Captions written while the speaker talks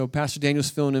So Pastor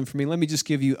Daniel's filling in for me. Let me just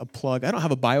give you a plug. I don't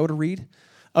have a bio to read,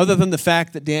 other than the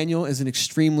fact that Daniel is an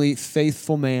extremely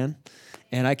faithful man,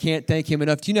 and I can't thank him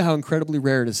enough. Do you know how incredibly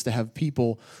rare it is to have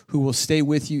people who will stay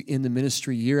with you in the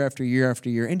ministry year after year after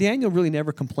year? And Daniel really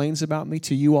never complains about me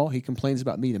to you all. He complains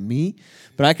about me to me,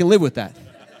 but I can live with that.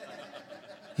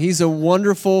 He's a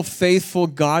wonderful, faithful,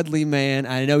 godly man.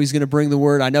 I know he's going to bring the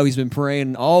word. I know he's been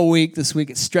praying all week. This week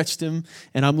it stretched him,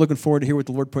 and I'm looking forward to hear what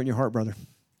the Lord put in your heart, brother.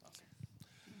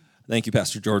 Thank you,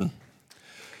 Pastor Jordan.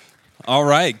 All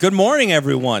right. Good morning,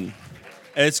 everyone.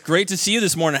 It's great to see you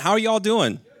this morning. How are y'all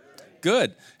doing?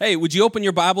 Good. Hey, would you open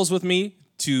your Bibles with me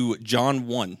to John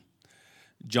 1?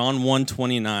 John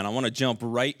 1:29. I want to jump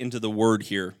right into the word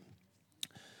here.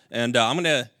 And I'm going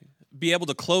to be able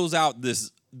to close out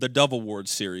the Dove Awards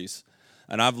series.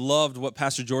 And I've loved what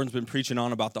Pastor Jordan's been preaching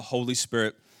on about the Holy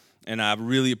Spirit. And I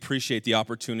really appreciate the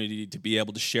opportunity to be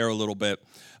able to share a little bit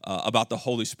about the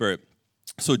Holy Spirit.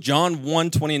 So John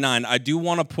 1:29, I do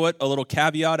want to put a little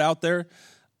caveat out there.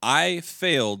 I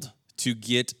failed to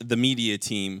get the media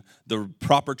team the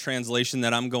proper translation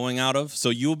that I'm going out of. So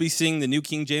you'll be seeing the New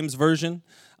King James Version.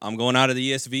 I'm going out of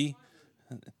the ESV.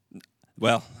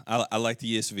 Well, I like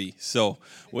the ESV. So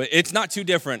it's not too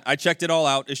different. I checked it all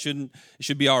out. It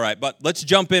should be all right. But let's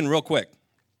jump in real quick.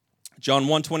 John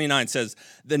 1:29 says,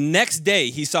 the next day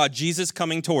he saw Jesus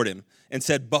coming toward him and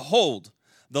said, behold,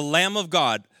 the Lamb of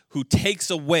God who takes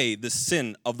away the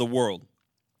sin of the world.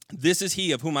 This is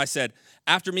he of whom I said,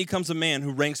 after me comes a man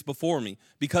who ranks before me,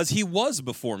 because he was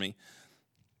before me.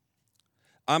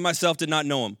 I myself did not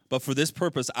know him, but for this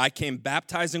purpose I came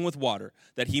baptizing with water,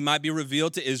 that he might be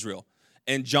revealed to Israel.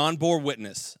 And John bore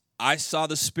witness. I saw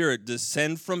the Spirit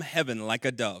descend from heaven like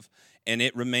a dove, and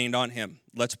it remained on him.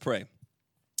 Let's pray.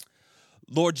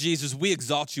 Lord Jesus, we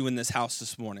exalt you in this house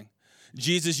this morning.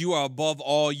 Jesus, you are above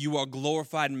all. You are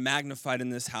glorified and magnified in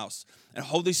this house. And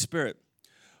Holy Spirit,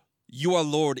 you are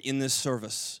Lord in this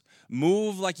service.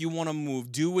 Move like you want to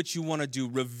move. Do what you want to do.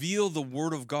 Reveal the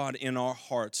word of God in our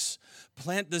hearts.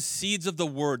 Plant the seeds of the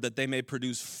word that they may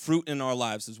produce fruit in our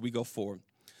lives as we go forward.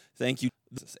 Thank you.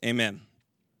 Amen.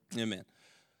 Amen.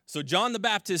 So John the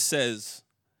Baptist says,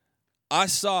 I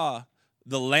saw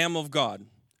the Lamb of God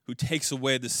who takes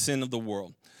away the sin of the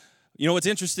world. You know, what's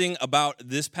interesting about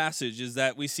this passage is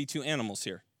that we see two animals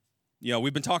here. You know,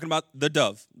 we've been talking about the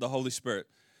dove, the Holy Spirit,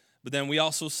 but then we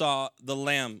also saw the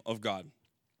Lamb of God.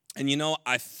 And you know,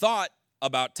 I thought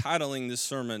about titling this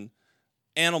sermon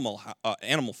Animal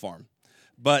Farm,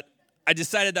 but I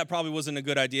decided that probably wasn't a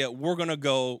good idea. We're going to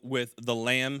go with the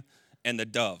Lamb and the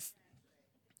dove.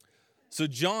 So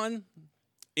John,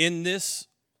 in this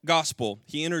gospel,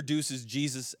 he introduces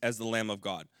Jesus as the Lamb of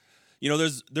God. You know,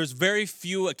 there's very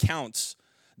few accounts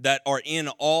that are in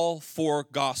all four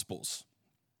Gospels.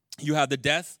 You have the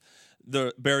death,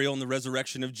 the burial, and the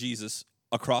resurrection of Jesus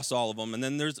across all of them. And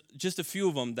then there's just a few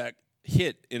of them that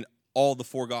hit in all the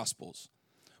four Gospels.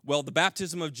 Well, the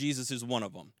baptism of Jesus is one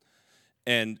of them.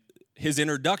 And his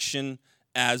introduction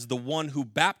as the one who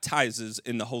baptizes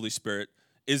in the Holy Spirit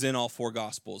is in all four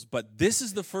Gospels. But this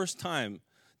is the first time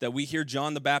that we hear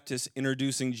John the Baptist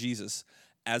introducing Jesus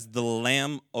as the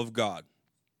Lamb of God.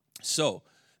 So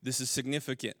this is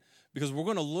significant because we're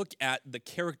going to look at the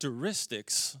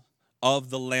characteristics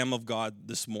of the Lamb of God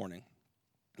this morning.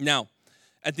 Now,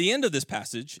 at the end of this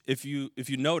passage, if you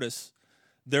notice,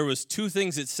 there was two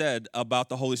things it said about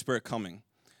the Holy Spirit coming.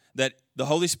 That the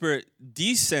Holy Spirit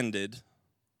descended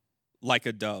like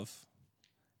a dove,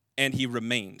 and he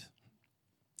remained.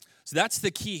 So that's the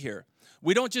key here.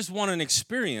 We don't just want an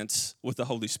experience with the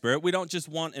Holy Spirit. We don't just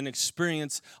want an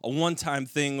experience, a one-time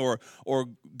thing, or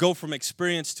go from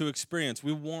experience to experience.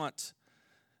 We want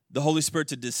the Holy Spirit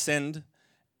to descend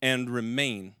and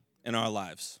remain in our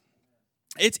lives.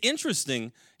 It's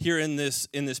interesting here in this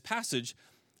passage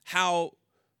how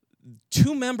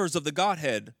two members of the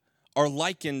Godhead are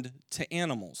likened to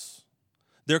animals.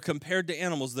 They're compared to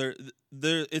animals.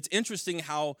 It's interesting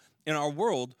how in our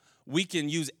world we can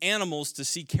use animals to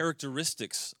see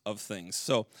characteristics of things.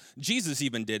 So Jesus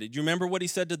even did it. Do you remember what he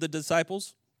said to the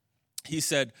disciples? He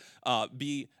said,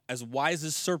 be as wise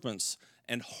as serpents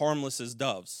and harmless as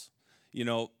doves. You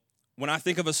know, when I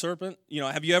think of a serpent, you know,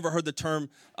 have you ever heard the term,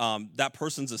 that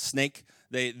person's a snake?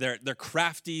 They're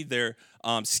crafty, they're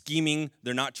scheming,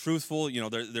 they're not truthful, you know,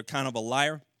 they're kind of a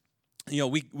liar. You know,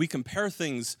 we compare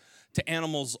things to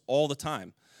animals all the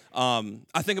time.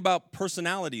 I think about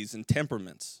personalities and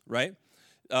temperaments, right?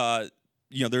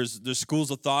 You know, there's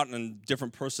schools of thought and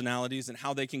different personalities and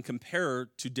how they can compare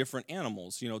to different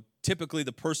animals. You know, typically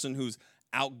the person who's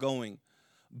outgoing,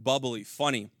 bubbly,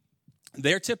 funny,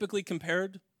 they're typically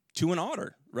compared to an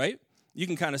otter, right? You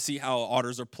can kind of see how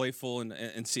otters are playful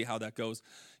and see how that goes.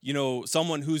 You know,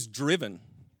 someone who's driven,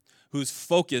 who's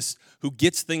focused, who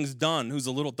gets things done, who's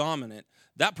a little dominant,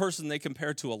 that person they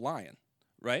compare to a lion,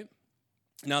 right?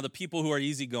 Now, the people who are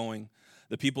easygoing,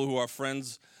 the people who are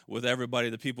friends with everybody,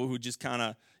 the people who just kind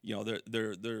of, you know,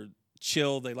 they're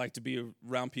chill, they like to be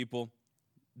around people,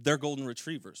 they're golden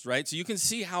retrievers, right? So you can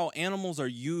see how animals are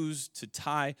used to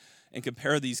tie and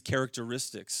compare these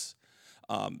characteristics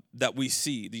that we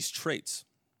see, these traits.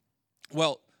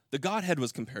 Well, the Godhead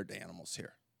was compared to animals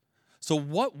here. So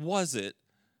what was it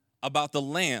about the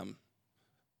lamb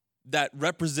that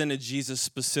represented Jesus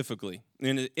specifically?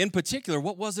 And in particular,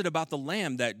 what was it about the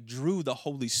lamb that drew the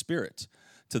Holy Spirit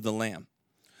to the lamb?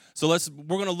 So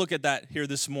we're going to look at that here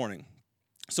this morning.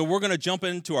 So we're going to jump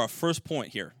into our first point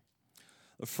here.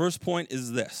 The first point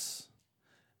is this.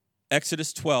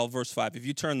 Exodus 12, verse 5. If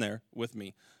you turn there with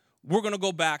me, we're going to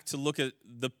go back to look at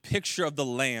the picture of the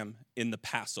lamb in the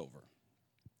Passover.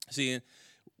 See,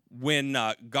 when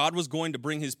God was going to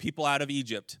bring his people out of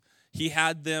Egypt, he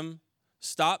had them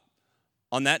stop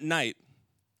on that night,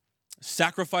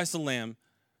 sacrifice the lamb,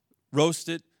 roast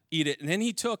it, eat it, and then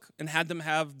he took and had them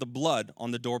have the blood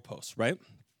on the doorpost, right?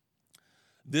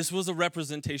 This was a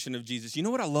representation of Jesus. You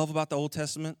know what I love about the Old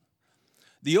Testament?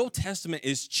 The Old Testament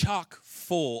is chock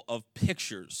full of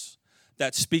pictures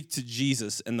that speak to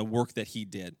Jesus and the work that he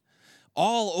did.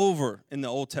 All over in the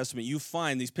Old Testament, you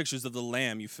find these pictures of the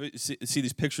lamb. You see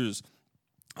these pictures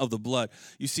of the blood.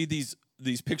 You see these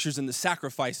pictures in the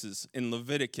sacrifices in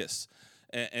Leviticus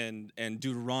and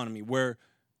Deuteronomy, where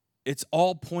it's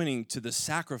all pointing to the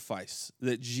sacrifice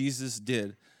that Jesus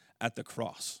did at the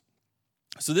cross.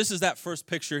 So this is that first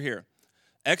picture here.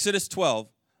 Exodus 12,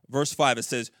 verse 5, it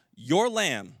says, "Your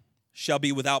lamb shall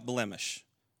be without blemish,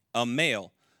 a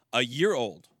male, a year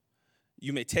old.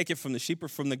 You may take it from the sheep or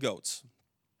from the goats."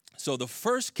 So the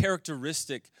first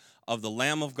characteristic of the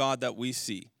Lamb of God that we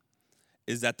see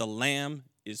is that the lamb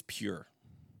is pure.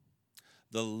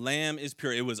 The lamb is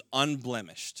pure. It was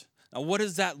unblemished. Now, what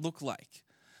does that look like?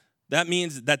 That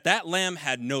means that lamb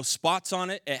had no spots on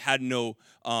it. It had no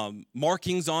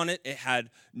markings on it. It had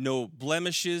no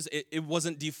blemishes. It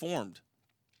wasn't deformed.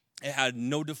 It had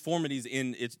no deformities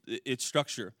in its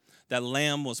structure. That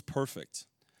lamb was perfect.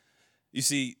 You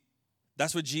see,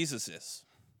 that's what Jesus is.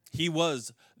 He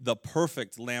was the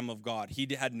perfect Lamb of God. He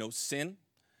had no sin.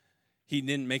 He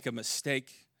didn't make a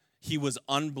mistake. He was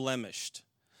unblemished.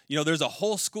 You know, there's a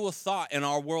whole school of thought in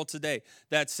our world today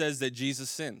that says that Jesus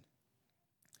sinned,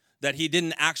 that he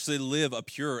didn't actually live a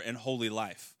pure and holy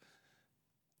life.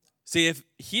 See, if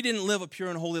he didn't live a pure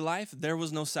and holy life, there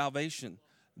was no salvation.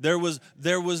 There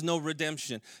was no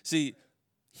redemption. See,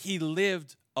 he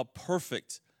lived a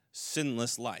perfect,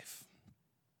 sinless life.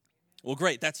 Well,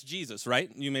 great, that's Jesus,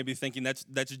 right? You may be thinking that's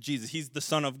Jesus. He's the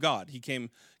Son of God. He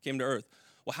came to earth.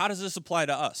 Well, how does this apply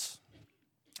to us?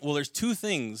 Well, there's two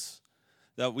things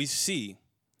that we see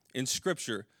in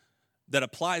Scripture that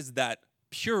applies that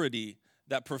purity,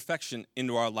 that perfection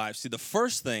into our lives. See, the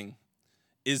first thing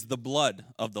is the blood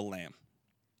of the Lamb.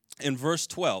 In verse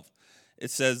 12,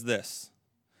 it says this,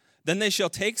 "Then they shall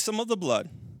take some of the blood,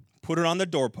 put it on the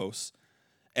doorposts,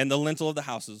 and the lintel of the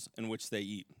houses in which they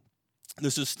eat."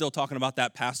 This is still talking about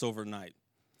that Passover night.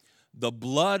 The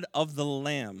blood of the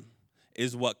lamb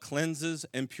is what cleanses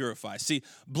and purifies. See,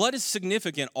 blood is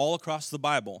significant all across the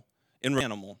Bible. In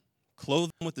animal, clothe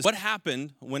them with this. What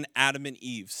happened when Adam and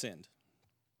Eve sinned?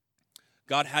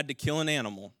 God had to kill an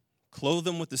animal, clothe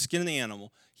them with the skin of the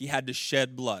animal. He had to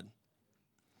shed blood.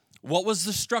 What was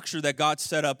the structure that God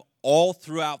set up all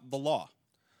throughout the law?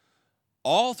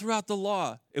 All throughout the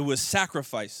law, it was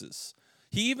sacrifices.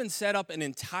 He even set up an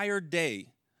entire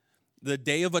day, the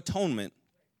Day of Atonement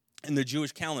in the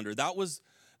Jewish calendar. That was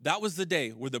the day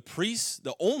where the priests,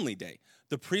 the only day,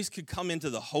 the priest could come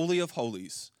into the Holy of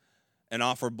Holies and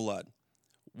offer blood.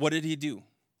 What did he do?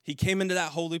 He came into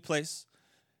that holy place.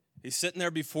 He's sitting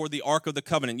there before the Ark of the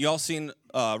Covenant. You all seen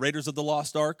Raiders of the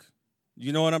Lost Ark?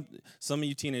 You know what some of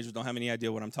you teenagers don't have any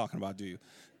idea what I'm talking about, do you?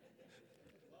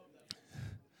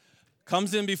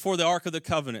 Comes in before the Ark of the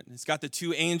Covenant. It's got the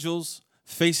two angels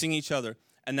facing each other.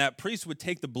 And that priest would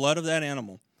take the blood of that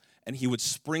animal and he would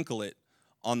sprinkle it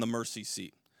on the mercy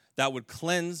seat. That would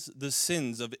cleanse the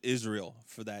sins of Israel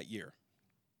for that year.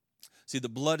 See, the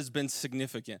blood has been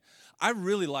significant. I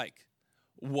really like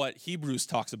what Hebrews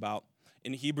talks about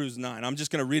in Hebrews 9. I'm just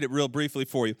going to read it real briefly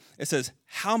for you. It says,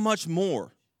 "How much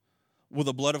more will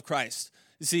the blood of Christ?"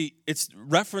 You see, it's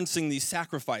referencing these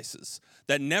sacrifices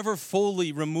that never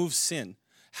fully remove sin.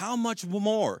 How much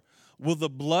more will the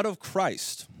blood of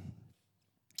Christ,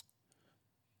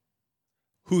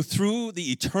 who through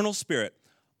the eternal Spirit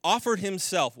offered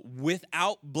himself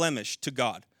without blemish to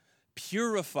God,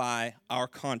 purify our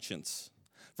conscience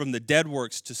from the dead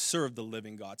works to serve the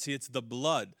living God. See, it's the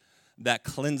blood that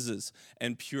cleanses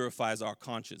and purifies our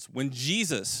conscience. When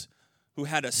Jesus, who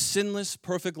had a sinless,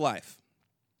 perfect life,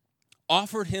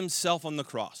 offered himself on the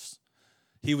cross,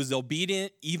 he was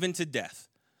obedient even to death.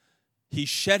 He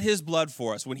shed his blood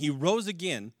for us. When he rose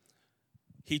again,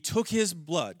 he took his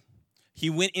blood. He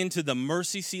went into the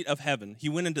mercy seat of heaven. He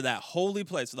went into that holy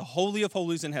place, the Holy of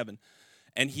Holies in heaven,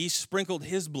 and he sprinkled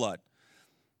his blood.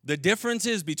 The difference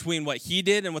is between what he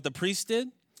did and what the priest did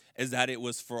is that it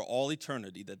was for all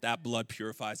eternity that blood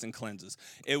purifies and cleanses.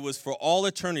 It was for all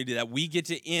eternity that we get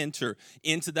to enter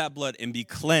into that blood and be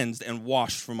cleansed and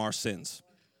washed from our sins.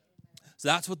 So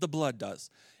that's what the blood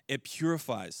does. It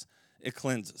purifies, it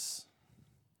cleanses.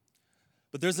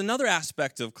 But there's another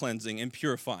aspect of cleansing and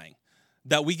purifying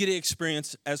that we get to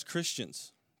experience as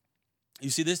Christians. You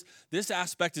see, this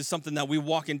aspect is something that we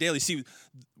walk in daily. See,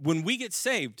 when we get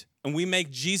saved and we make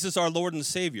Jesus our Lord and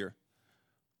Savior,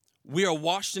 we are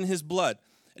washed in his blood.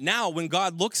 Now, when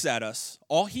God looks at us,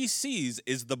 all he sees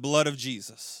is the blood of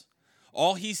Jesus.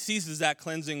 All he sees is that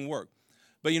cleansing work.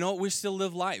 But you know what? We still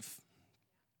live life.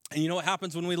 And you know what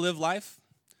happens when we live life?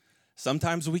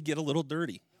 Sometimes we get a little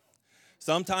dirty.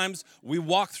 Sometimes we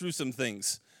walk through some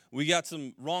things. We got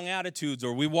some wrong attitudes,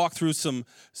 or we walk through some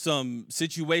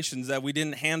situations that we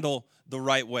didn't handle the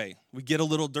right way. We get a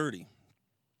little dirty.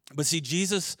 But see,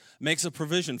 Jesus makes a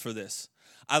provision for this.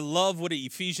 I love what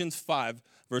Ephesians 5,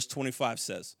 verse 25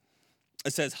 says.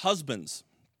 It says, husbands,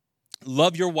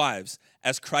 love your wives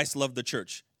as Christ loved the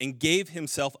church and gave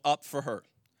himself up for her,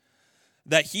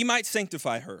 that he might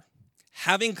sanctify her,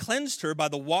 having cleansed her by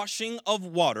the washing of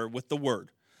water with the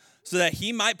word, so that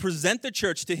he might present the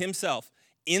church to himself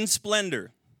in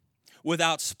splendor,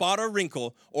 without spot or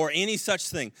wrinkle or any such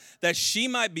thing, that she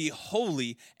might be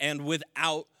holy and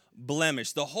without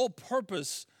blemish. The whole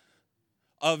purpose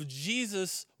of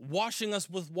Jesus washing us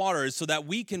with water is so that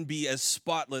we can be as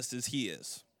spotless as he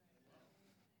is.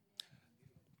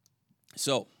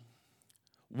 So,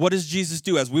 what does Jesus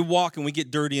do as we walk and we get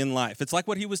dirty in life? It's like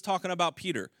what he was talking about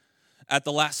Peter at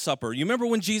the Last Supper. You remember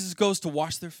when Jesus goes to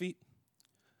wash their feet?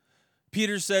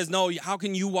 Peter says, no, how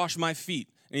can you wash my feet?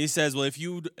 And he says, well,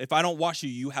 if I don't wash you,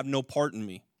 you have no part in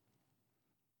me.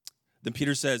 Then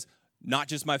Peter says, not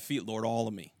just my feet, Lord, all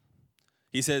of me.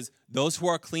 He says, those who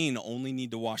are clean only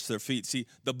need to wash their feet. See,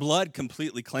 the blood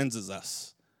completely cleanses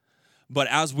us. But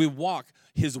as we walk,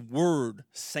 his word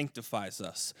sanctifies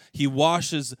us. He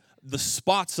washes the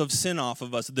spots of sin off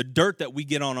of us, the dirt that we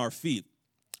get on our feet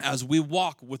as we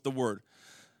walk with the word.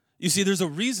 You see, there's a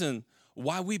reason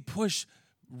why we push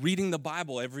reading the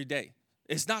Bible every day.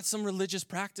 It's not some religious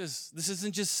practice. This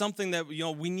isn't just something that,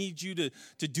 we need you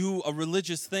to do a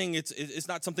religious thing. It's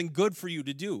not something good for you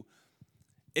to do.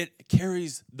 It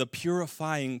carries the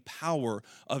purifying power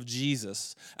of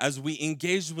Jesus as we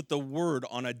engage with the word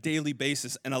on a daily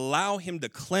basis and allow him to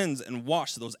cleanse and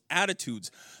wash those attitudes,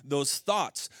 those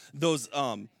thoughts, those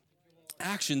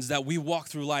actions that we walk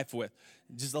through life with.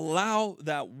 Just allow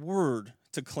that word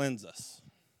to cleanse us.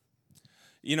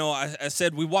 I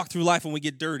said we walk through life and we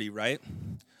get dirty, right?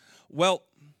 Well,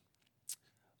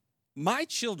 my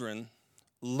children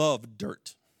love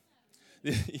dirt.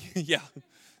 Yeah.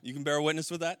 You can bear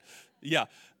witness with that? Yeah.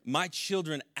 My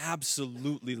children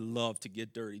absolutely love to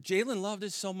get dirty. Jalen loved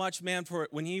it so much, man, for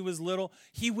when he was little,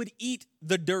 he would eat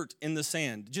the dirt in the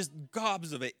sand, just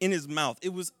gobs of it in his mouth.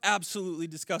 It was absolutely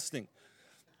disgusting.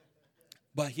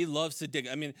 But he loves to dig.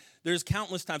 I mean, there's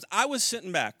countless times. I was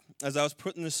sitting back as I was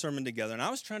putting this sermon together, and I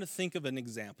was trying to think of an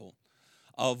example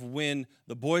of when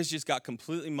the boys just got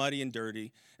completely muddy and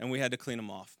dirty, and we had to clean them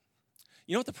off.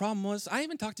 You know what the problem was? I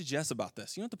even talked to Jess about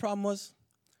this. You know what the problem was?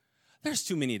 There's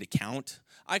too many to count.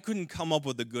 I couldn't come up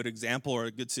with a good example or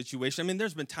a good situation. I mean,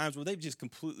 there's been times where they've just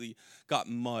completely got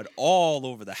mud all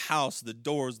over the house, the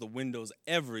doors, the windows,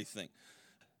 everything.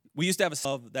 We used to have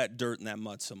of that dirt and that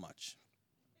mud so much.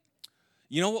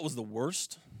 You know what was the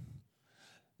worst?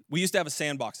 We used to have a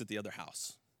sandbox at the other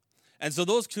house. And so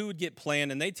those two would get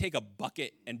playing, and they'd take a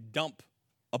bucket and dump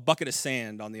a bucket of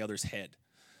sand on the other's head.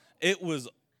 It was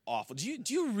awful. Do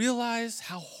you realize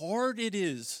how hard it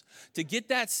is to get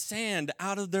that sand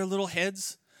out of their little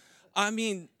heads? I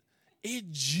mean,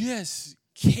 it just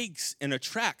cakes and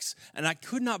attracts, and I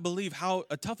could not believe how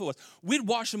tough it was. We'd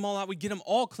wash them all out. We'd get them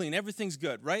all clean. Everything's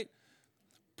good, right?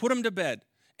 Put them to bed.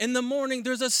 In the morning,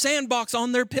 there's a sandbox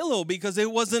on their pillow because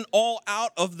it wasn't all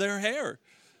out of their hair.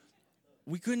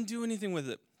 We couldn't do anything with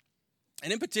it.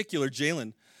 And in particular,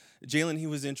 Jalen, he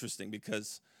was interesting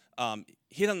because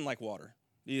he doesn't like water.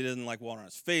 He doesn't like water on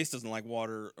his face, doesn't like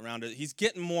water around it. He's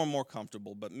getting more and more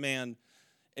comfortable, but man,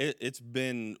 it's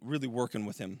been really working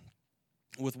with him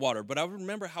with water. But I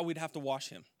remember how we'd have to wash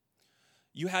him.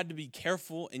 You had to be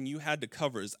careful, and you had to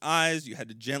cover his eyes. You had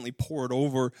to gently pour it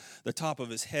over the top of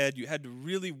his head. You had to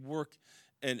really work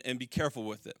and be careful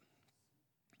with it.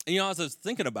 And as I was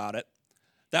thinking about it,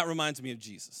 that reminds me of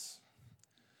Jesus.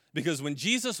 Because when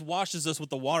Jesus washes us with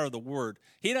the water of the word,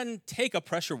 he doesn't take a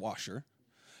pressure washer.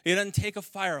 He doesn't take a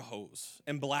fire hose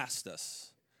and blast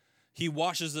us. He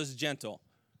washes us gentle,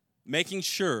 making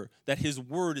sure that his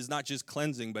word is not just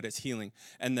cleansing, but it's healing,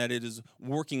 and that it is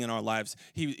working in our lives.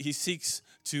 He seeks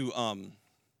to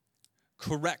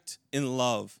correct in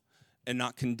love and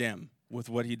not condemn with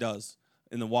what he does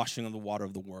in the washing of the water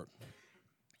of the word.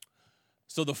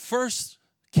 So the first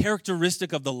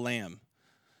characteristic of the Lamb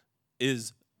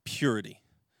is purity.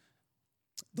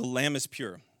 The Lamb is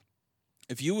pure.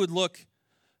 If you would look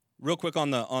real quick on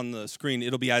the screen,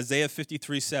 it'll be Isaiah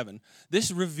 53:7.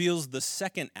 This reveals the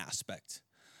second aspect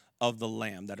of the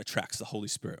Lamb that attracts the Holy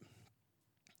Spirit.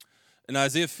 In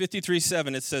Isaiah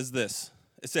 53:7, it says this.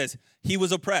 It says, "He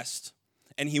was oppressed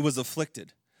and he was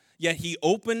afflicted, yet he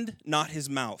opened not his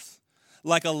mouth.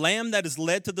 Like a lamb that is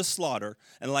led to the slaughter,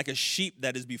 and like a sheep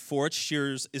that is before its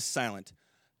shearers is silent,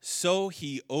 so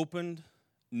he opened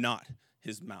not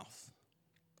his mouth."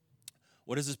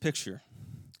 What is this picture?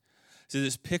 See,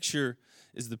 this picture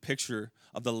is the picture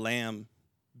of the lamb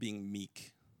being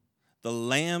meek. The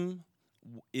lamb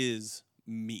is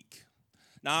meek.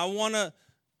 Now, I want to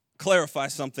clarify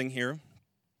something here.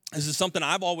 This is something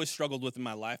I've always struggled with in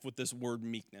my life, with this word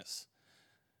meekness.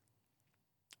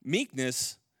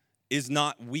 Meekness is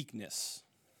not weakness.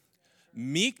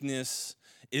 Meekness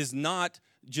is not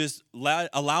just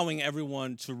allowing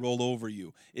everyone to roll over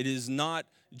you. It is not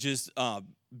just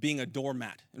being a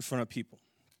doormat in front of people.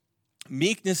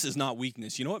 Meekness is not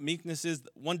weakness. You know what meekness is?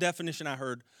 One definition I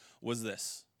heard was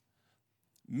this.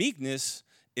 Meekness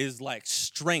is like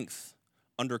strength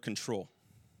under control.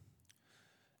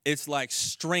 It's like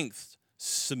strength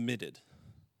submitted.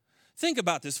 Think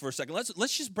about this for a second.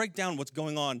 Let's just break down what's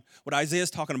going on, what Isaiah is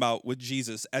talking about with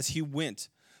Jesus as he went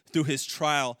through his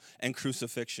trial and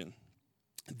crucifixion.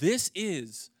 This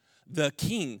is the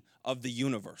King of the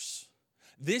universe.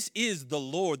 This is the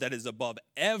Lord that is above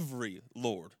every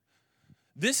Lord.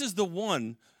 This is the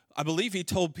one, I believe he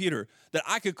told Peter, that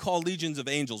I could call legions of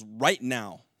angels right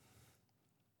now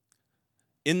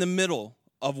in the middle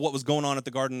of what was going on at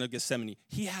the Garden of Gethsemane.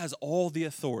 He has all the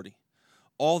authority,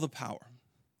 all the power.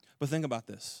 But think about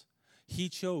this. He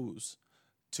chose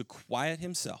to quiet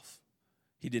himself.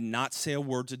 He did not say a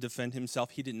word to defend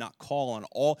himself. He did not call on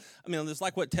all. It's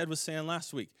like what Ted was saying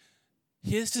last week.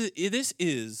 This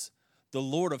is the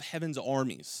Lord of heaven's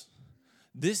armies.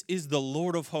 This is the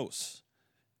Lord of hosts.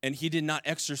 And he did not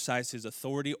exercise his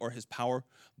authority or his power,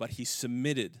 but he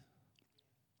submitted.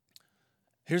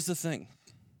 Here's the thing.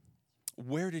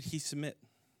 Where did he submit?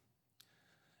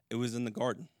 It was in the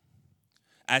garden.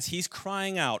 As he's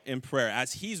crying out in prayer,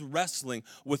 as he's wrestling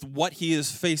with what he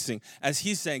is facing, as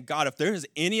he's saying, God, if there is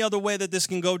any other way that this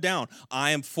can go down, I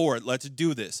am for it. Let's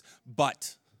do this.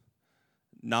 But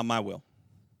not my will,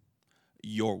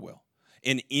 your will.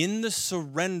 And in the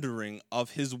surrendering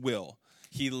of his will,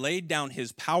 he laid down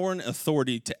his power and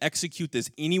authority to execute this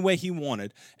any way he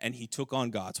wanted, and he took on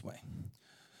God's way.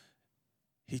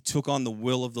 He took on the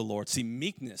will of the Lord. See,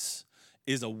 meekness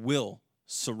is a will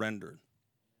surrendered.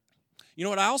 You know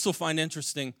what I also find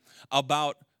interesting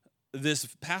about this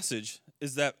passage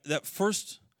is that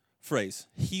first phrase,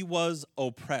 he was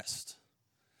oppressed.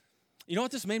 You know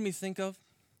what this made me think of?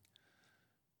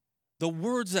 The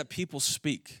words that people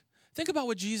speak. Think about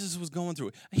what Jesus was going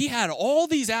through. He had all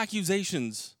these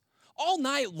accusations all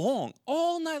night long.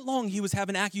 All night long he was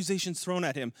having accusations thrown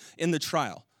at him in the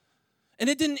trial. And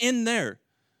it didn't end there.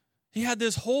 He had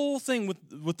this whole thing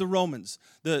with the Romans,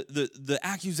 the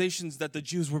accusations that the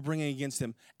Jews were bringing against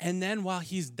him. And then while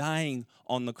he's dying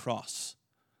on the cross,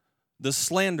 the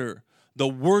slander, the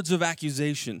words of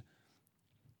accusation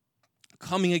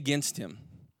coming against him.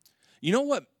 You know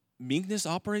what meekness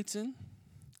operates in?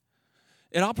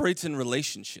 It operates in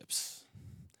relationships.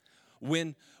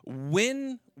 When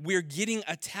we're getting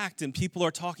attacked and people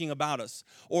are talking about us,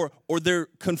 or they're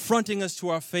confronting us to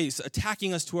our face,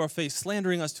 attacking us to our face,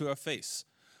 slandering us to our face,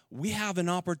 we have an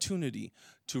opportunity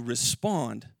to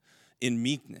respond in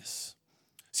meekness.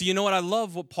 See, you know what? I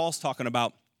love what Paul's talking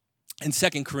about in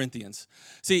 2 Corinthians.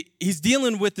 See, he's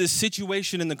dealing with this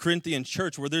situation in the Corinthian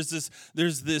church where there's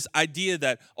this idea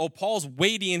that, Paul's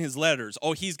weighty in his letters.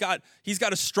 He's got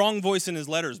a strong voice in his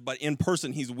letters, but in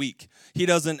person he's weak. He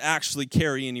doesn't actually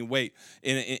carry any weight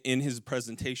in his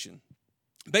presentation.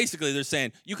 Basically, they're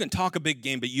saying, you can talk a big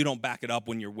game, but you don't back it up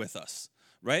when you're with us,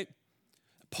 right?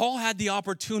 Paul had the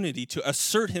opportunity to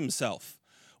assert himself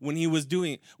when he was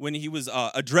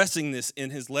addressing this in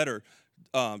his letter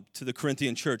to the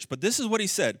Corinthian church. But this is what he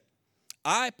said: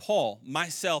 I, Paul,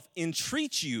 myself,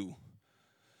 entreat you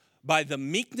by the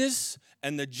meekness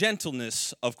and the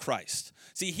gentleness of Christ.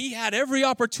 See, he had every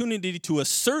opportunity to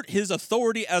assert his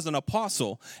authority as an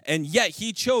apostle, and yet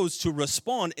he chose to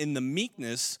respond in the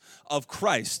meekness of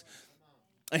Christ.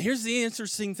 And here's the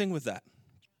interesting thing with that.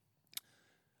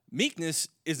 Meekness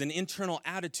is an internal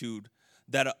attitude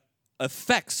that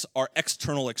affects our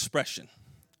external expression.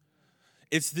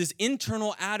 It's this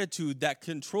internal attitude that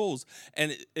controls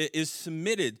and is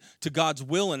submitted to God's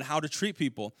will and how to treat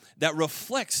people that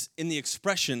reflects in the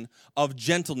expression of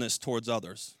gentleness towards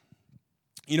others.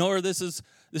 You know where this is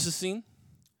seen?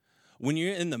 When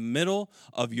you're in the middle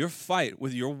of your fight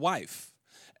with your wife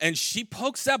and she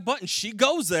pokes that button, she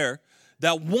goes there,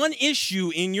 that one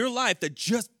issue in your life that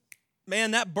just,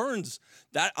 man, that burns,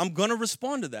 that I'm going to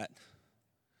respond to that.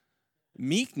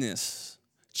 Meekness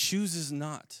chooses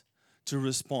not to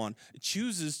respond. It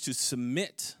chooses to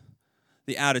submit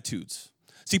the attitudes.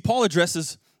 See, Paul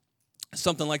addresses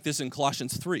something like this in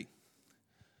Colossians 3.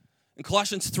 In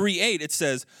Colossians 3:8, it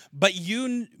says, but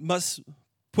you must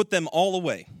put them all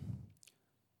away.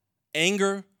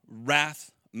 Anger,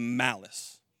 wrath,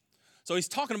 malice. So he's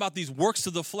talking about these works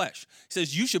of the flesh. He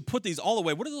says you should put these all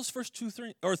away. What are those first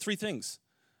three things?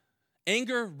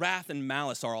 Anger, wrath, and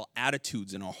malice are all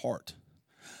attitudes in our heart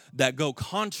that go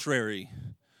contrary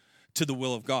to the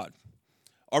will of God.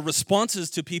 Our responses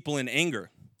to people in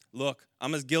anger. Look,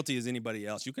 I'm as guilty as anybody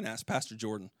else. You can ask Pastor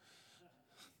Jordan.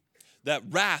 That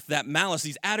wrath, that malice,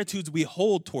 these attitudes we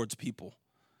hold towards people.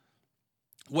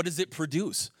 What does it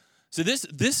produce? So this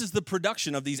is the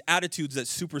production of these attitudes that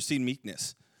supersede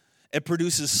meekness. It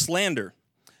produces slander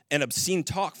and obscene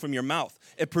talk from your mouth.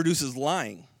 It produces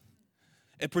lying.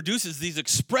 It produces these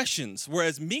expressions,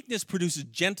 whereas meekness produces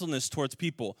gentleness towards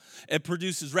people. It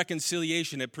produces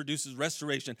reconciliation. It produces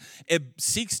restoration. It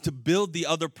seeks to build the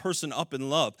other person up in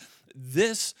love.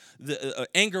 The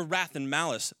anger, wrath, and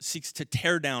malice seeks to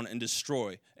tear down and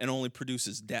destroy and only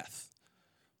produces death.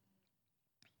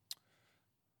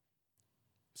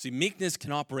 See, meekness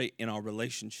can operate in our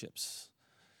relationships.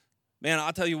 Man,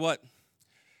 I'll tell you what,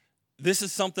 this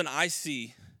is something I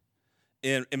see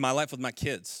in my life with my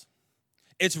kids.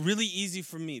 It's really easy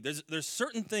for me. There's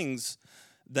certain things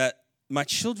that my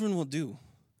children will do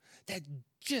that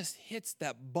just hits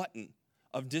that button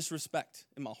of disrespect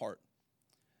in my heart.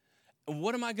 And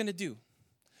what am I going to do?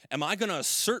 Am I going to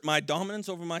assert my dominance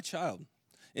over my child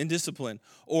in discipline?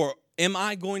 Or am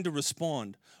I going to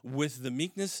respond with the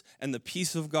meekness and the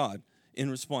peace of God in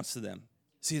response to them?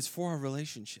 See, it's for our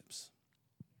relationships.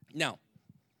 Now,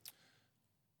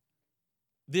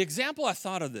 the example I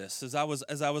thought of this as I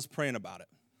was praying about it.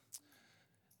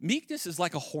 Meekness is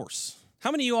like a horse.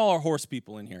 How many of you all are horse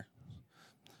people in here?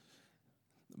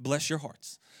 Bless your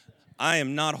hearts. I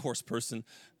am not a horse person.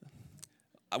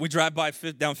 We drive by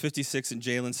down 56 and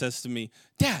Jalen says to me,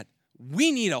 Dad,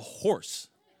 we need a horse.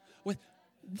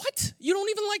 What? You don't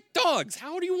even like dogs.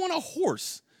 How do you want a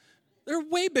horse? They're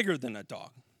way bigger than a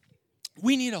dog.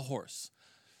 We need a horse.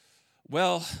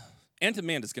 Well, Aunt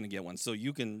Amanda's going to get one, so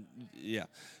you can, yeah.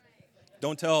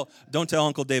 Don't tell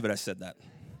Uncle David I said that.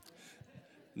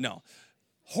 No.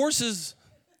 Horses,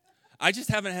 I just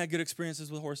haven't had good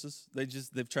experiences with horses.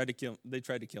 They've tried to kill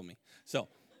me. So,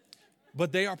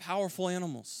 but they are powerful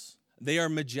animals. They are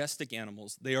majestic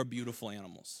animals. They are beautiful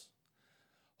animals.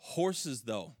 Horses,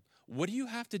 though, what do you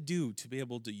have to do to be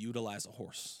able to utilize a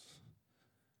horse?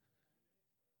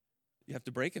 You have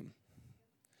to break him.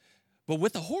 But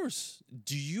with a horse,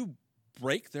 do you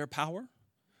break their power?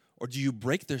 Or do you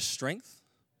break their strength?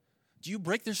 Do you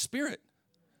break their spirit?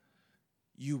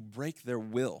 You break their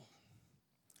will.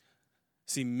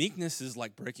 See, meekness is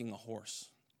like breaking a horse.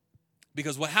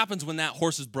 Because what happens when that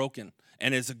horse is broken,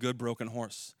 and it's a good broken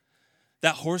horse?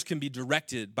 That horse can be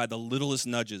directed by the littlest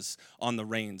nudges on the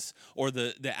reins or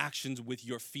the actions with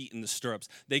your feet in the stirrups.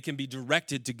 They can be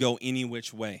directed to go any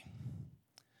which way.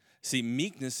 See,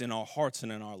 meekness in our hearts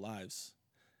and in our lives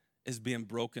is being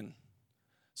broken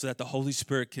so that the Holy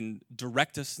Spirit can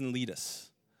direct us and lead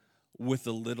us with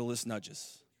the littlest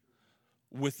nudges,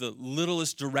 with the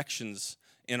littlest directions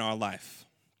in our life.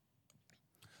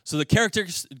 So the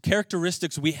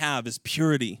characteristics we have is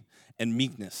purity and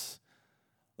meekness.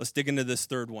 Let's dig into this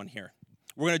third one here.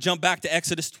 We're going to jump back to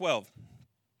Exodus 12.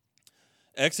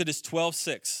 Exodus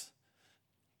 12:6.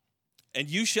 And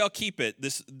you shall keep it,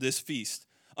 this feast,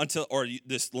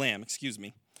 this lamb,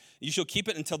 you shall keep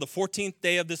it until the 14th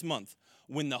day of this month,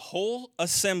 when the whole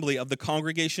assembly of the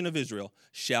congregation of Israel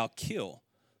shall kill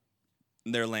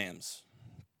their lambs.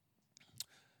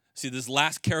 See, this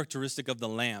last characteristic of the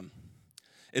lamb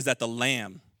is that the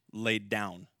lamb laid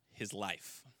down his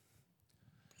life.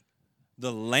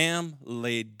 The lamb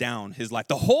laid down his life.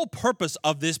 The whole purpose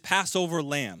of this Passover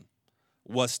lamb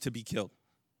was to be killed.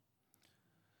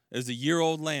 It was a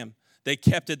year-old lamb. They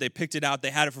kept it. They picked it out. They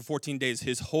had it for 14 days.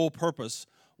 His whole purpose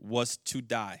was to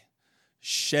die,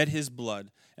 shed his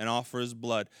blood, and offer his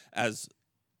blood as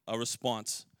a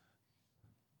response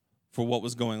for what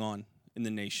was going on in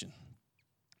the nation.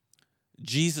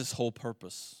 Jesus' whole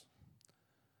purpose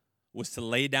was to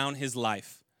lay down his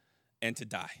life and to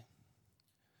die.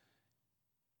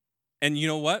 And you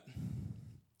know what?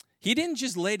 He didn't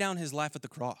just lay down his life at the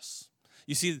cross.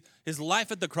 You see, his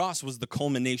life at the cross was the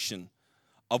culmination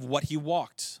of what he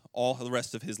walked all the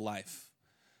rest of his life.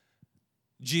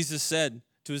 Jesus said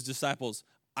to his disciples,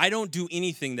 I don't do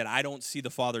anything that I don't see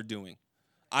the Father doing.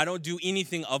 I don't do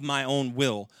anything of my own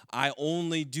will. I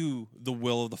only do the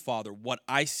will of the Father, what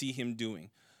I see him doing.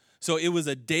 So it was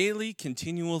a daily,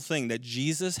 continual thing that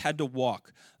Jesus had to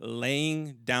walk,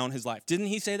 laying down his life. Didn't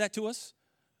he say that to us?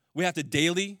 We have to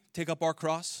daily take up our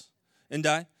cross and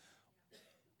die.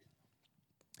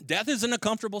 Death isn't a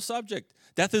comfortable subject.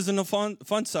 Death isn't a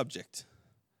fun subject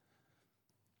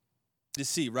to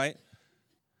see, right?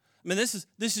 I mean, this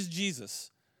is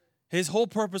Jesus. His whole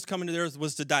purpose coming to the earth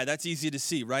was to die. That's easy to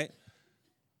see, right?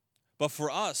 But for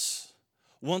us,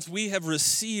 once we have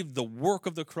received the work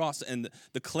of the cross and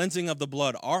the cleansing of the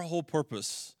blood, our whole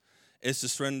purpose is to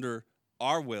surrender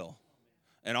our will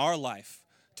and our life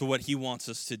to what he wants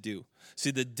us to do. See,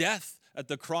 the death at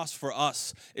the cross for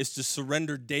us is to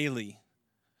surrender daily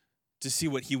to see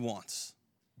what he wants,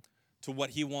 to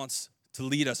what he wants to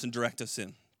lead us and direct us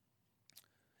in.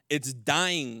 It's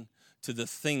dying to the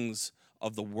things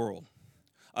of the world.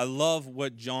 I love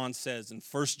what John says in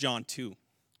 1 John 2,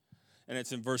 and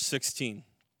it's in verse 16.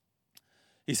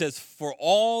 He says, for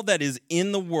all that is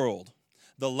in the world,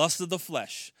 the lust of the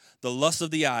flesh, the lust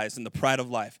of the eyes, and the pride of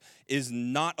life, is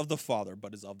not of the Father,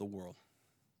 but is of the world.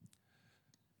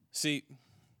 See,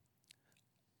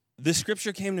 this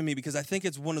scripture came to me because I think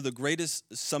it's one of the greatest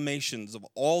summations of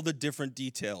all the different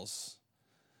details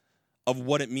of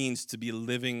what it means to be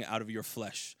living out of your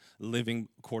flesh, living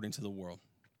according to the world.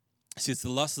 See, it's the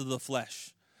lust of the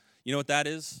flesh. You know what that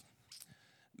is?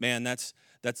 Man, that's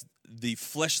the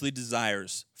fleshly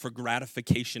desires for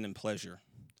gratification and pleasure.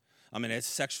 I mean, it's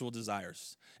sexual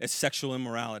desires. It's sexual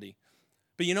immorality.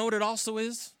 But you know what it also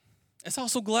is? It's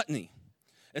also gluttony.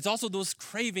 It's also those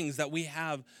cravings that we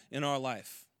have in our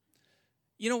life.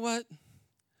 You know what?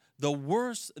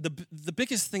 The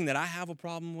biggest thing that I have a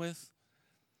problem with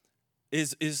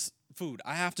is food.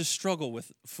 I have to struggle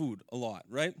with food a lot,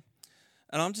 right?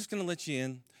 And I'm just going to let you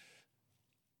in.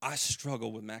 I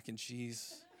struggle with mac and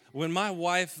cheese. When my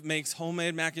wife makes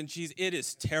homemade mac and cheese, it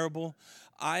is terrible.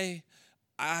 I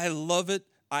love it.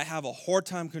 I have a hard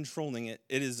time controlling it.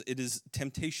 It is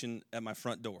temptation at my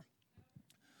front door.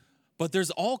 But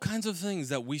there's all kinds of things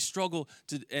that we struggle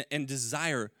to and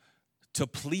desire to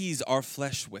please our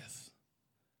flesh with.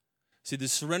 See, the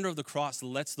surrender of the cross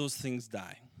lets those things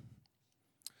die.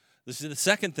 The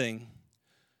second thing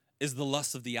is the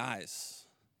lust of the eyes.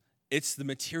 It's the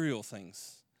material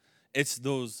things. It's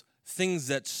those things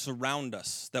that surround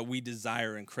us that we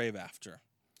desire and crave after.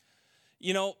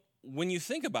 You know, when you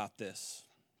think about this,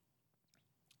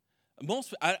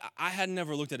 I had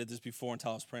never looked at it this before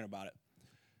until I was praying about it.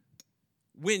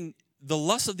 When the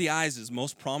lust of the eyes is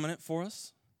most prominent for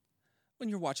us, when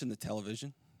you're watching the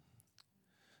television.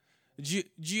 Do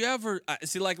you ever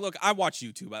see, like, look, I watch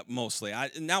YouTube mostly.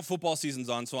 Now football season's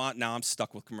on, so now I'm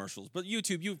stuck with commercials. But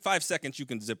YouTube, 5 seconds, you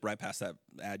can zip right past that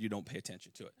ad. You don't pay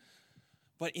attention to it.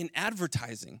 But in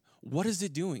advertising, what is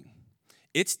it doing?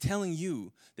 It's telling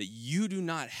you that you do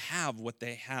not have what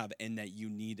they have and that you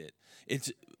need it.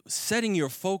 It's setting your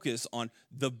focus on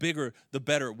the bigger, the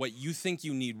better, what you think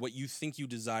you need, what you think you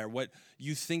desire, what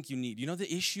you think you need. You know,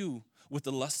 the issue with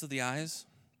the lust of the eyes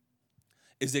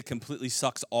is it completely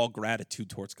sucks all gratitude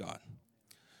towards God.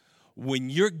 When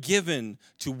you're given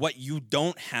to what you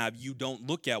don't have, you don't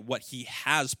look at what he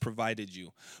has provided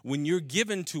you. When you're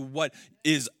given to what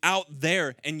is out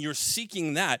there and you're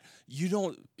seeking that,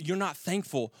 you're not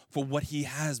thankful for what he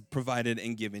has provided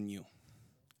and given you.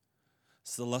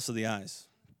 It's the lust of the eyes.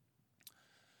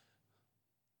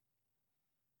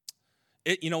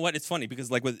 You know what? It's funny because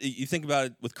you think about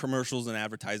it with commercials and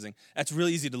advertising. That's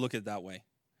really easy to look at it that way.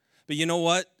 But you know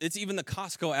what? It's even the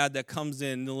Costco ad that comes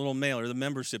in, the little mail or the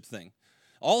membership thing.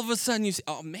 All of a sudden you say,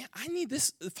 oh man, I need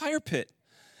this fire pit.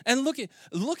 And look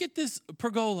at this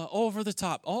pergola over the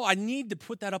top. Oh, I need to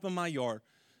put that up in my yard.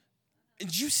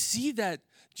 And do you see that?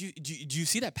 Do you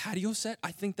see that patio set?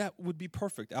 I think that would be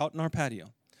perfect out in our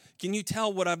patio. Can you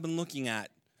tell what I've been looking at?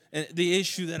 And the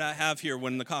issue that I have here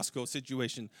when the Costco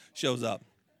situation shows up.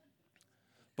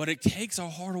 But it takes our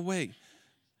heart away.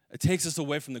 It takes us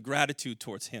away from the gratitude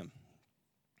towards him.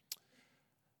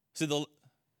 See,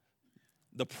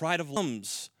 the pride of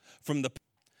comes from the...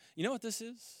 You know what this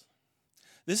is?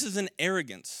 This is an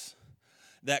arrogance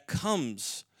that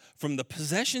comes from the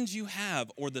possessions you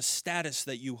have or the status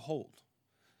that you hold.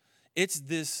 It's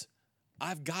this,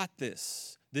 I've got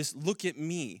this look at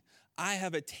me. I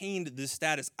have attained this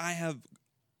status. I have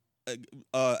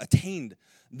attained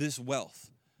this wealth.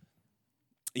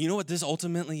 You know what this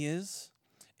ultimately is?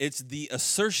 It's the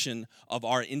assertion of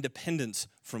our independence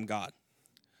from God.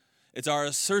 It's our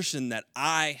assertion that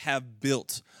I have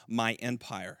built my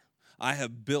empire. I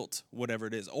have built whatever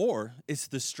it is. Or it's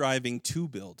the striving to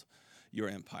build your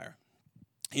empire.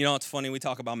 You know, it's funny, we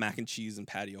talk about mac and cheese and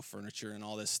patio furniture and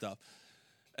all this stuff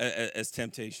as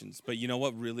temptations. But you know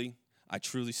what really I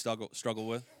truly struggle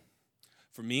with?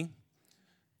 For me,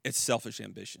 it's selfish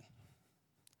ambition.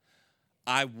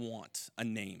 I want a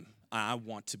name. I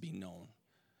want to be known.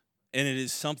 And it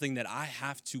is something that I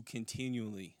have to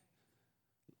continually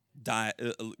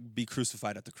be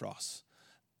crucified at the cross.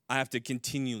 I have to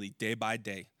continually, day by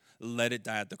day, let it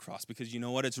die at the cross. Because you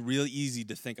know what? It's real easy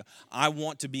to think, I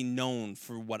want to be known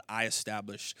for what I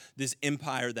establish, this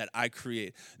empire that I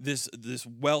create, this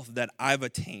wealth that I've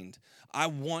attained. I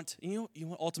want, you know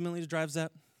what ultimately drives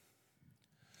that?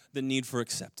 The need for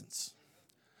acceptance.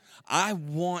 I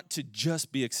want to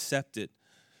just be accepted.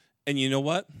 And you know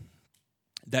what?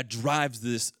 That drives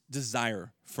this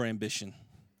desire for ambition.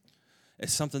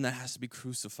 It's something that has to be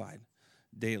crucified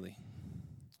daily.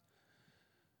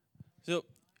 So,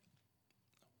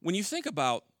 when you think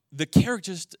about the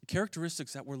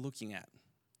characteristics that we're looking at,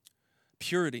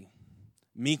 purity,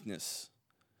 meekness,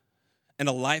 and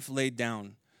a life laid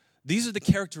down, these are the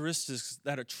characteristics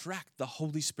that attract the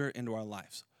Holy Spirit into our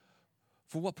lives.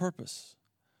 For what purpose?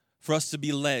 For us to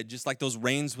be led, just like those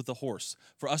reins with the horse,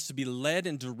 for us to be led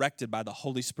and directed by the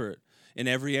Holy Spirit in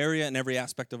every area and every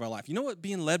aspect of our life. You know what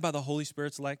being led by the Holy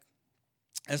Spirit's like?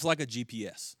 It's like a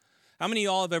GPS. How many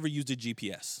of y'all have ever used a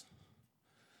GPS?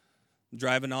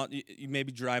 Driving out, you may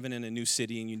be driving in a new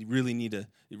city and you really need a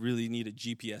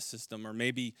GPS system, or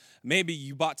maybe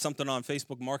you bought something on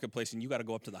Facebook Marketplace and you got to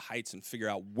go up to the heights and figure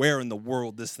out where in the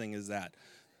world this thing is at.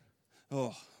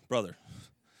 Oh, brother.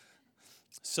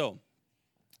 So,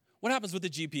 what happens with the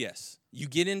GPS? You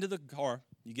get into the car,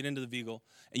 you get into the vehicle,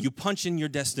 and you punch in your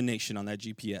destination on that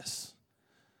GPS.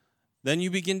 Then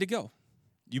you begin to go.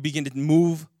 You begin to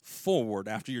move forward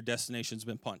after your destination's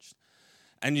been punched.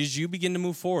 And as you begin to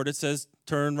move forward, it says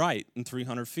turn right in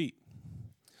 300 feet.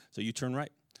 So you turn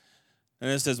right.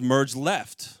 And it says merge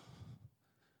left.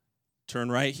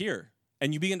 Turn right here.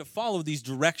 And you begin to follow these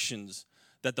directions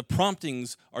that the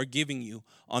promptings are giving you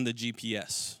on the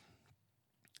GPS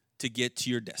to get to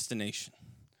your destination.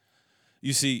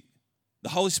 You see, the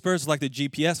Holy Spirit's like the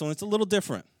GPS, and it's a little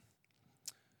different.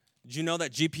 Did you know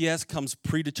that GPS comes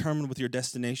predetermined with your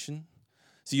destination?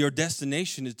 See, your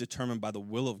destination is determined by the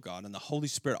will of God, and the Holy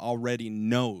Spirit already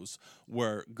knows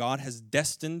where God has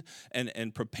destined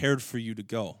and prepared for you to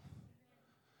go.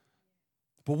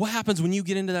 But what happens when you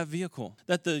get into that vehicle?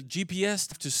 That the GPS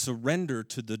has to surrender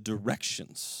to the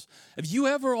directions. Have you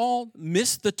ever all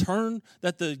missed the turn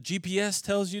that the GPS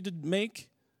tells you to make?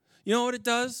 You know what it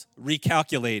does?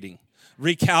 Recalculating.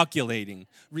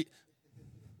 If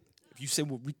you say,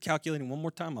 well, recalculating one more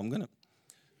time, I'm going to.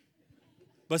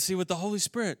 But see, with the Holy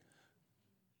Spirit,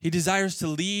 He desires to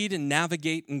lead and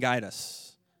navigate and guide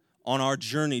us on our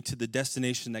journey to the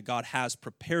destination that God has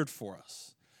prepared for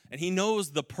us. And He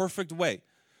knows the perfect way.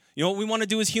 You know what we want to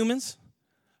do as humans?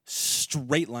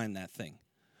 Straight line that thing.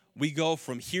 We go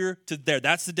from here to there.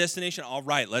 That's the destination. All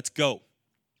right, let's go.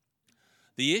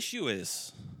 The issue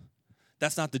is,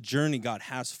 that's not the journey God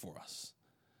has for us.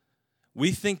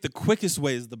 We think the quickest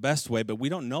way is the best way, but we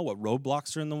don't know what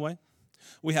roadblocks are in the way.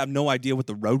 We have no idea what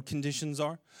the road conditions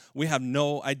are. We have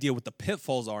no idea what the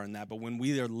pitfalls are in that. But when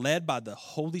we are led by the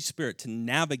Holy Spirit to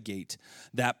navigate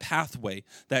that pathway,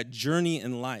 that journey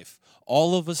in life,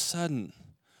 all of a sudden,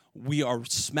 we are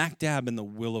smack dab in the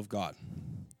will of God.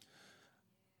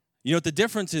 You know what the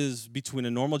difference is between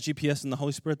a normal GPS and the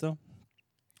Holy Spirit, though?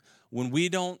 When we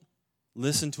don't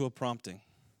listen to a prompting,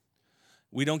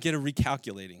 we don't get a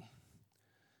recalculating,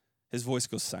 His voice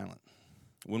goes silent.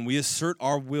 When we assert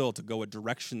our will to go a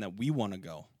direction that we want to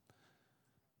go,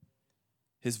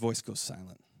 His voice goes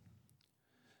silent.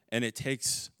 And it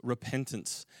takes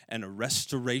repentance and a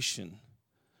restoration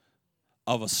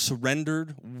of a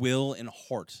surrendered will and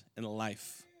heart and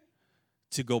life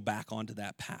to go back onto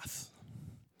that path,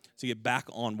 to get back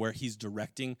on where he's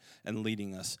directing and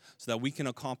leading us so that we can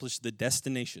accomplish the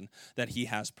destination that he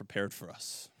has prepared for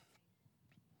us.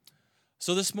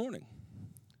 So this morning,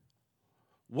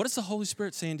 what is the Holy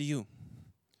Spirit saying to you?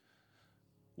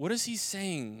 What is he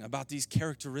saying about these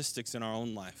characteristics in our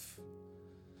own life?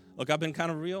 Look, I've been kind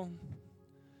of real.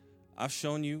 I've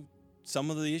shown you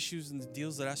some of the issues and the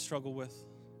deals that I struggle with.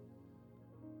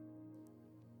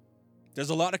 There's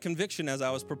a lot of conviction as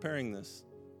I was preparing this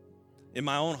in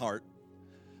my own heart.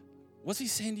 What's he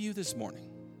saying to you this morning?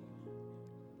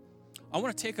 I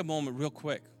want to take a moment real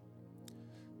quick.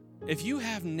 If you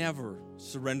have never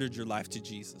surrendered your life to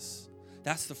Jesus,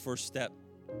 that's the first step.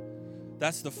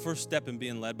 That's the first step in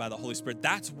being led by the Holy Spirit.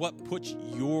 That's what puts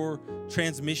your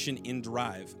transmission in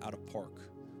drive out of park,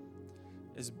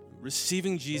 is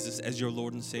receiving Jesus as your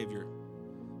Lord and Savior.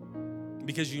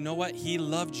 Because you know what? He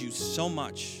loved you so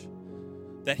much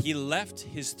that he left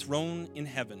his throne in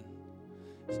heaven,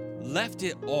 left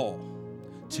it all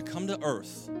to come to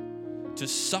earth, to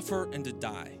suffer and to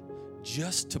die,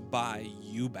 just to buy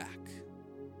you back.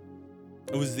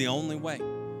 It was the only way.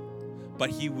 But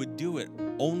he would do it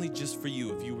only just for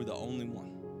you if you were the only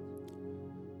one.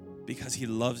 Because he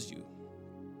loves you.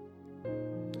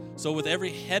 So with every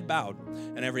head bowed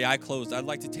and every eye closed, I'd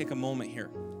like to take a moment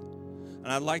here. And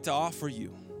I'd like to offer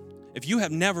you, if you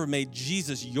have never made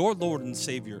Jesus your Lord and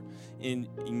Savior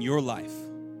in your life,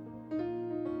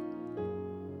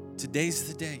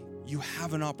 today's the day. You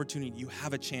have an opportunity. You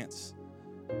have a chance.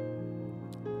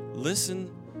 Listen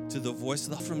to the voice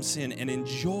of the from sin and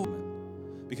enjoy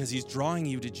it, because he's drawing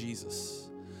you to Jesus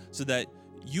so that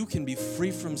you can be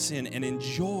free from sin and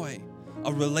enjoy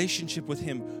a relationship with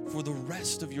him for the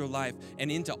rest of your life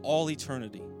and into all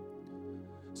eternity.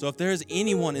 So if there is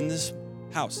anyone in this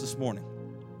house this morning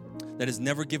that has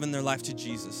never given their life to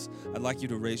Jesus, I'd like you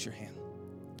to raise your hand.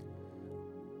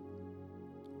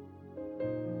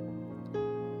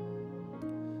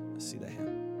 I see that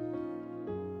hand.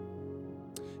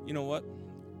 You know what?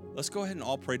 Let's go ahead and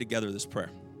all pray together this prayer.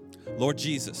 Lord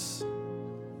Jesus,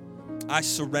 I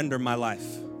surrender my life.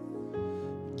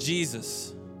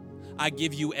 Jesus, I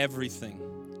give you everything.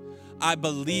 I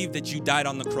believe that you died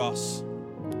on the cross.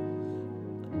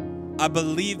 I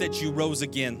believe that you rose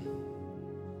again.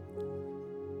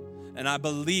 And I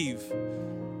believe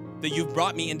that you've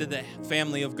brought me into the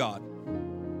family of God.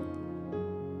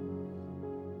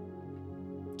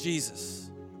 Jesus,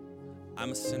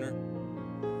 I'm a sinner,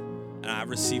 and I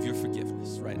receive your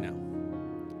forgiveness right now.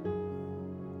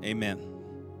 Amen.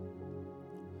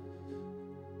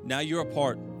 Now you're a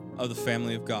part of the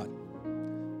family of God.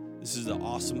 This is an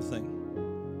awesome thing.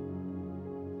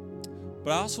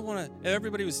 But I also want to, if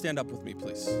everybody would stand up with me,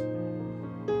 please.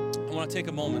 I want to take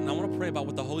a moment and I want to pray about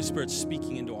what the Holy Spirit's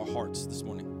speaking into our hearts this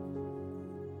morning.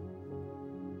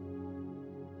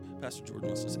 Pastor Jordan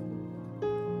wants to say.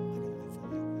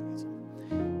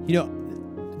 You know,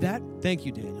 thank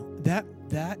you, Daniel.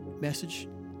 That message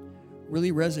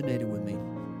really resonated with me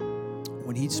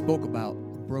when he spoke about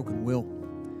a broken will.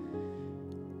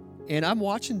 And I'm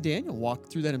watching Daniel walk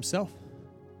through that himself.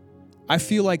 I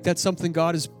feel like that's something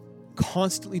God is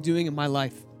constantly doing in my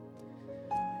life.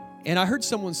 And I heard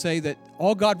someone say that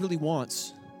all God really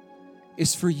wants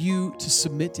is for you to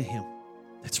submit to him.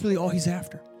 That's really all he's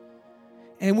after.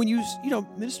 And when you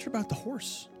minister about the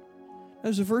horse,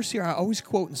 there's a verse here I always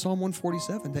quote in Psalm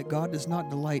 147 that God does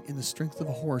not delight in the strength of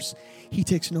a horse. He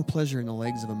takes no pleasure in the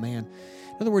legs of a man.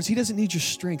 In other words, he doesn't need your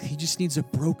strength. He just needs a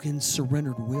broken,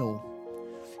 surrendered will.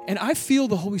 And I feel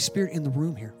the Holy Spirit in the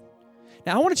room here.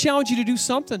 Now, I want to challenge you to do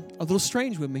something a little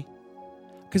strange with me,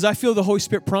 because I feel the Holy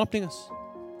Spirit prompting us.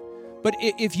 But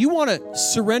if you want to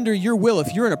surrender your will,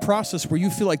 if you're in a process where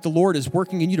you feel like the Lord is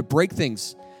working in you to break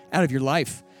things out of your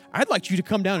life, I'd like you to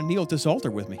come down and kneel at this altar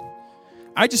with me.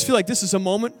 I just feel like this is a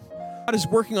moment God is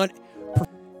working on,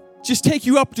 just take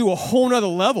you up to a whole nother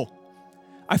level.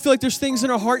 I feel like there's things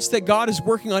in our hearts that God is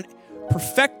working on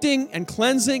perfecting and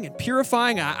cleansing and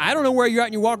purifying. I don't know where you're at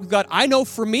in your walk with God. I know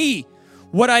for me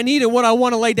what I need and what I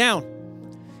want to lay down.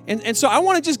 And so I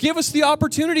want to just give us the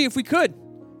opportunity, if we could,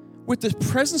 with the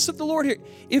presence of the Lord here.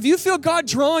 If you feel God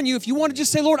drawing you, if you want to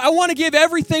just say, Lord, I want to give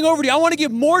everything over to you. I want to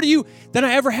give more to you than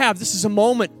I ever have. This is a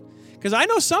moment. Because I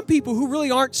know some people who really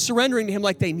aren't surrendering to him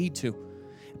like they need to.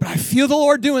 But I feel the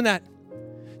Lord doing that.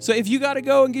 So if you got to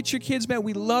go and get your kids, man,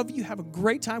 we love you. Have a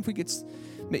great time. If we get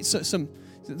some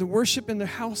the worship in the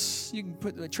house, you can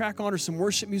put the track on or some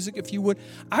worship music if you would.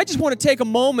 I just want to take a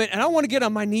moment and I want to get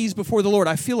on my knees before the Lord.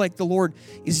 I feel like the Lord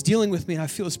is dealing with me and I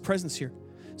feel His presence here.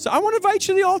 So I want to invite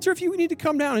you to the altar if you need to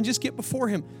come down and just get before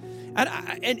Him.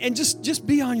 And just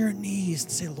be on your knees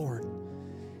and say, Lord,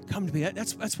 come to me.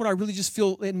 That's what I really just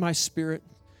feel in my spirit.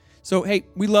 So, hey,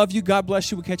 we love you. God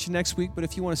bless you. We'll catch you next week. But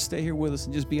if you want to stay here with us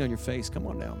and just be on your face, come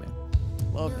on down, man.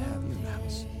 Love to have you in the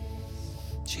house.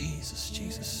 Jesus,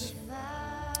 Jesus.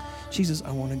 Jesus,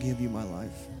 I want to give you my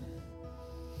life.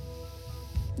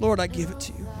 Lord, I give it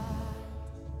to you.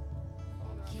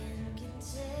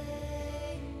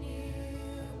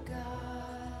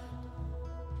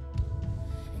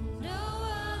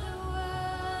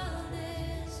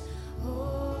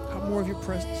 Have more of your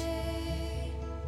presence.